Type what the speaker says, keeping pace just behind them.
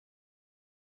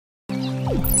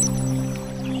Students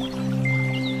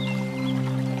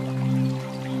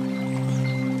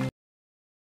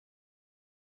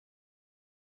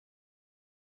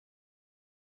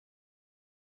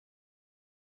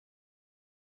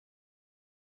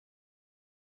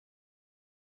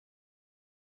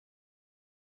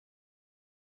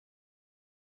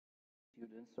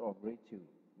of grade 2,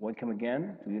 welcome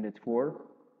again to Unit 4,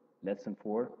 Lesson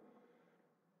 4.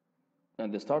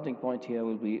 And the starting point here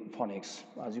will be phonics.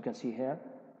 As you can see here,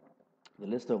 the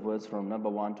list of words from number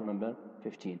 1 to number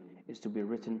 15 is to be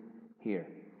written here.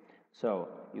 So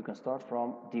you can start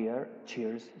from dear,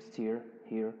 cheers, steer,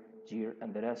 here, jeer,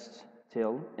 and the rest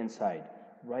till inside.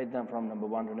 Write them from number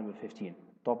 1 to number 15.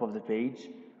 Top of the page,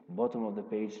 bottom of the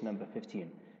page, number 15.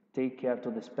 Take care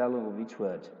to the spelling of each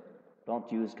word.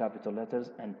 Don't use capital letters,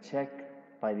 and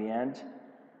check by the end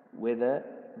whether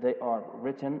they are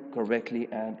written correctly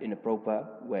and in a proper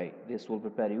way. This will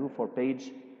prepare you for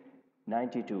page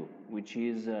 92, which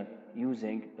is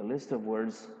using a list of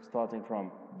words starting from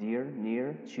dear,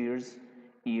 near, cheers,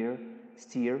 ear,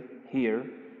 steer, here,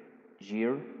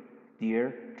 jeer,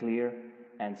 dear, clear,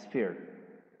 and sphere.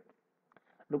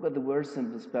 Look at the words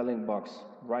in the spelling box.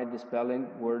 Write the spelling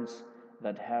words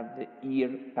that have the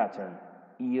ear pattern.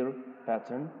 Ear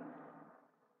pattern,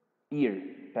 ear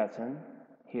pattern.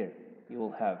 Here you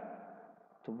will have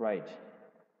to write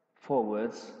 4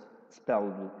 words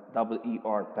spelled with double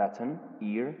ER pattern,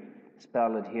 ear,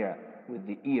 spell it here with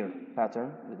the ear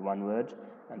pattern with 1 word,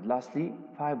 and lastly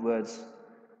 5 words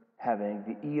having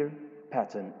the ear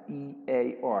pattern,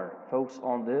 EAR. Focus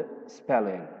on the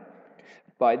spelling.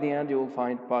 By the end you will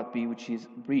find part B, which is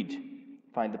read.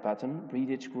 Find the pattern, read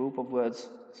each group of words,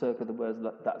 circle the words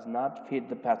that does not fit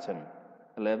the pattern.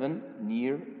 11,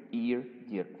 near, ear,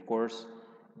 dear. Of course,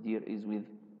 dear is with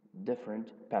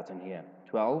different pattern here.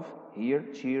 12, here,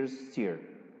 cheers, steer.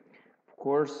 Of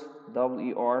course, double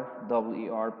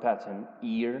ER pattern,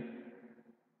 ear,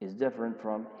 is different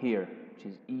from here, which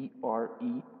is ERE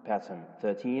pattern.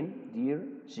 13, dear,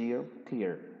 jeer,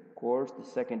 clear. Of course, the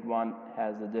second one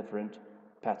has a different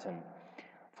pattern.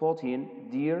 14,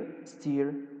 dear,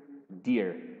 steer,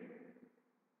 dear.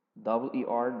 Double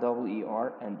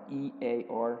ER, and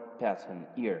EAR pattern,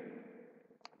 ear.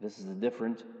 This is a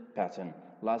different pattern.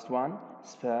 Last one,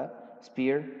 spear,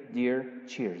 deer,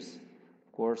 cheers.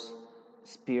 Of course,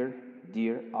 spear,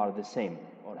 deer are the same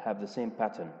or have the same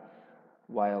pattern,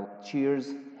 while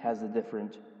cheers has a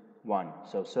different one.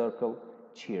 So circle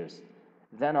cheers.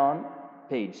 Then on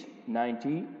page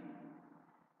 93,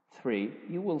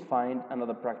 you will find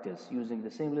another practice using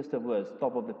the same list of words.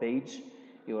 Top of the page,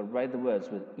 you will write the words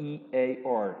with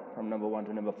EAR from number 1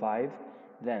 to number 5,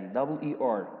 then double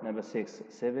ER, number 6,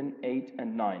 7, 8,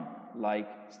 and 9, like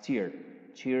steer,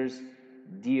 cheers,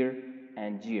 dear,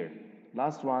 and jeer.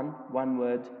 Last one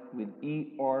word with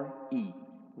ERE,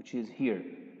 which is here.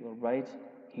 You will write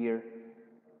here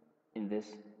in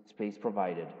this space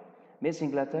provided.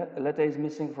 Missing letter, a letter is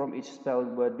missing from each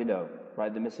spelled word below.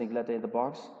 Write the missing letter in the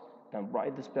box, then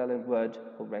write the spelling word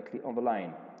correctly on the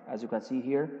line. As you can see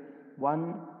here,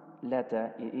 1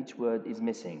 letter in each word is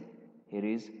missing. It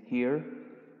is here,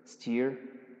 steer,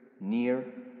 near,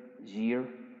 jeer,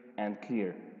 and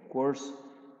clear. Of course,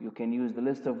 you can use the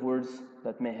list of words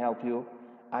that may help you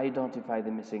identify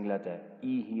the missing letter.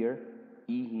 E here,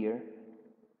 E here,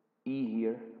 E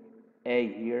here, A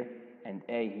here, and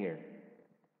A here.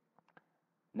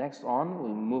 Next on,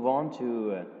 we'll move on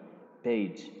to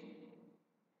page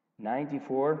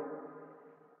 94.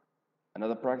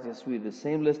 Another practice with the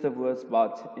same list of words,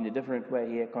 but in a different way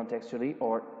here, contextually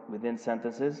or within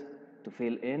sentences. To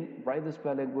fill in, write the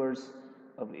spelling words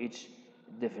of each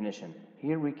definition.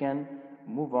 Here we can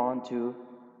move on to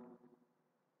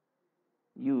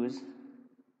use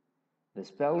the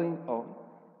spelling of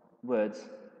words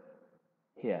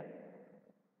here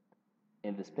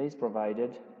in the space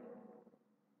provided,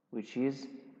 which is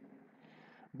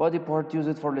body part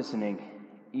used for listening,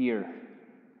 ear.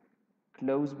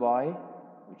 Close by,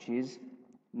 which is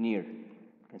near.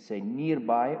 You can say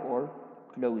nearby or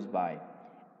close by.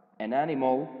 An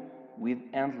animal with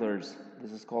antlers,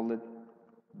 this is called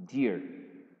deer.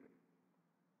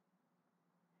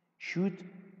 Shoot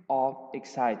of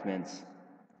excitements,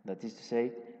 that is to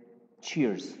say,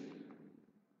 cheers.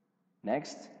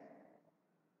 Next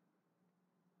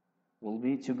will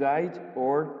be to guide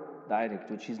or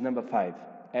direct, which is number 5,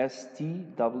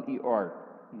 STEER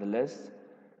in the list.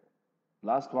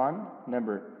 Last one,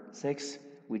 number 6,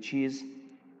 which is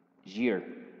jeer,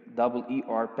 double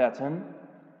ER pattern.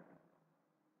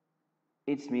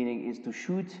 Its meaning is to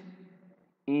shoot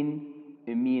in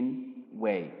a mean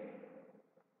way.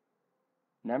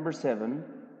 Number 7,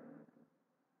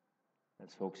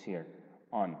 Let's focus here.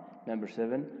 On. Number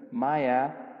 7,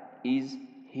 Maya is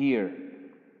here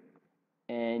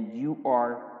and you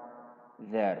are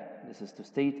there. This is to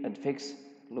state and fix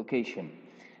location.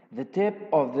 The tip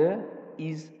of the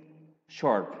is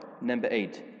sharp. Number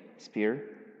 8, spear.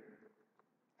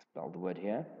 Spell the word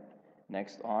here.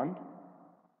 Next on.